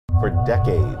For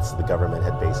decades, the government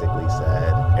had basically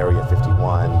said Area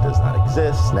 51 does not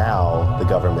exist. Now the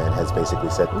government has basically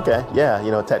said, okay, yeah,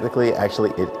 technically, actually,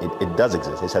 it does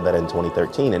exist. They said that in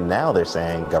 2013, and now they're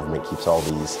saying government keeps all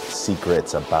these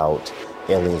secrets about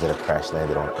aliens that have crash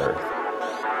landed on Earth.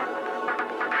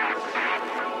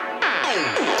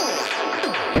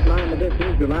 Headline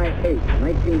edition, July 8,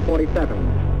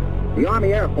 1947. The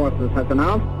Army Air Forces has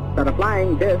announced that a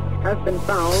flying disc has been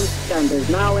found and is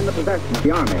now in the possession of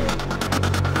the Army.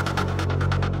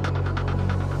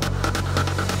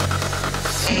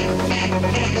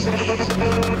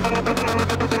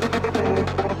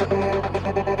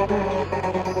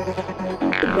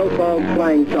 The so-called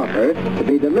flying saucer to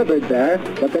be delivered there,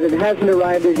 but that it hasn't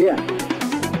arrived as yet.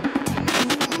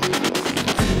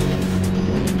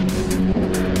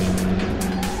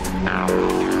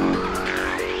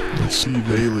 Let's see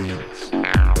the aliens.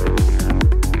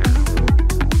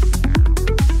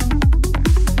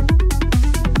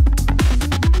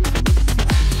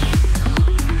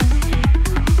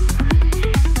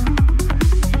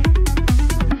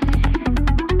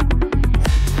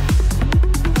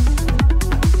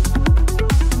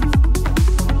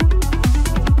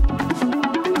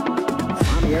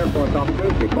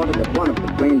 Reported that one of the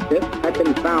plane's discs had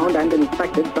been found and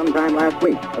inspected sometime last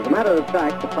week. As a matter of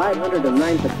fact, the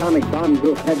 509th Atomic Bomb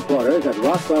Group headquarters at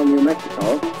Roswell, New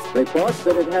Mexico, reports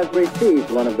that it has received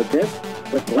one of the discs,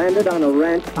 which landed on a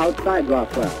ranch outside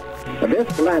Roswell. The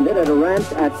disc landed at a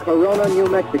ranch at Corona, New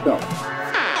Mexico.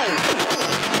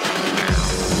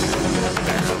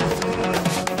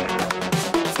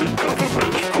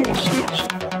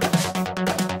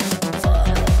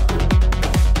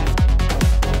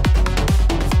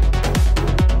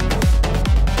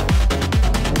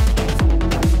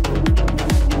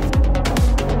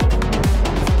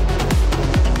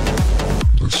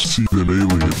 See them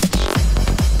aliens.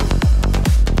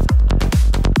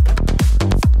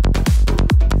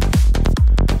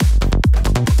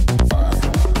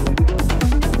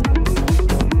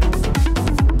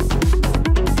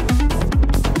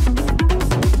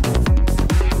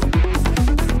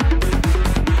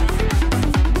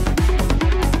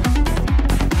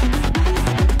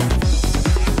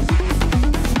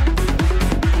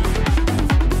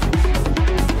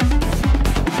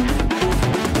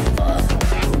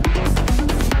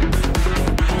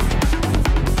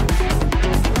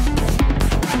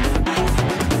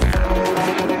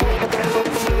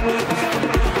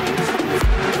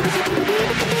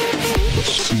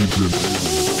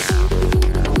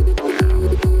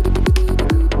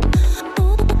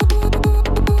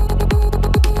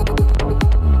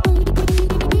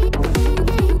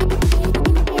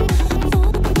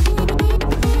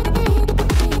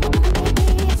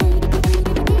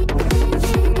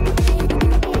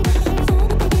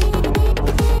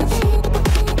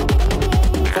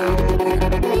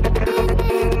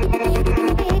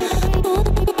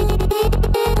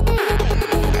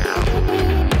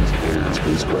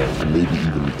 And maybe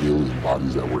even the alien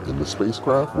bodies that were in the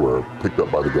spacecraft were picked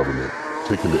up by the government,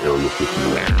 taken to Area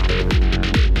 51.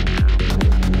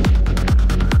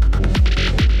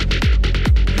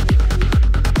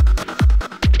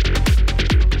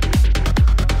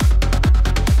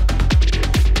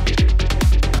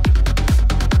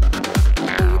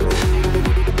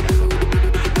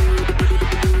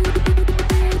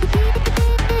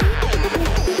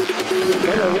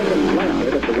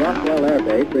 Roswell Air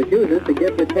Base refuses to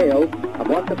give details of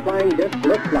what the flying disc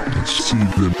looks like. See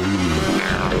them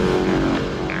aliens.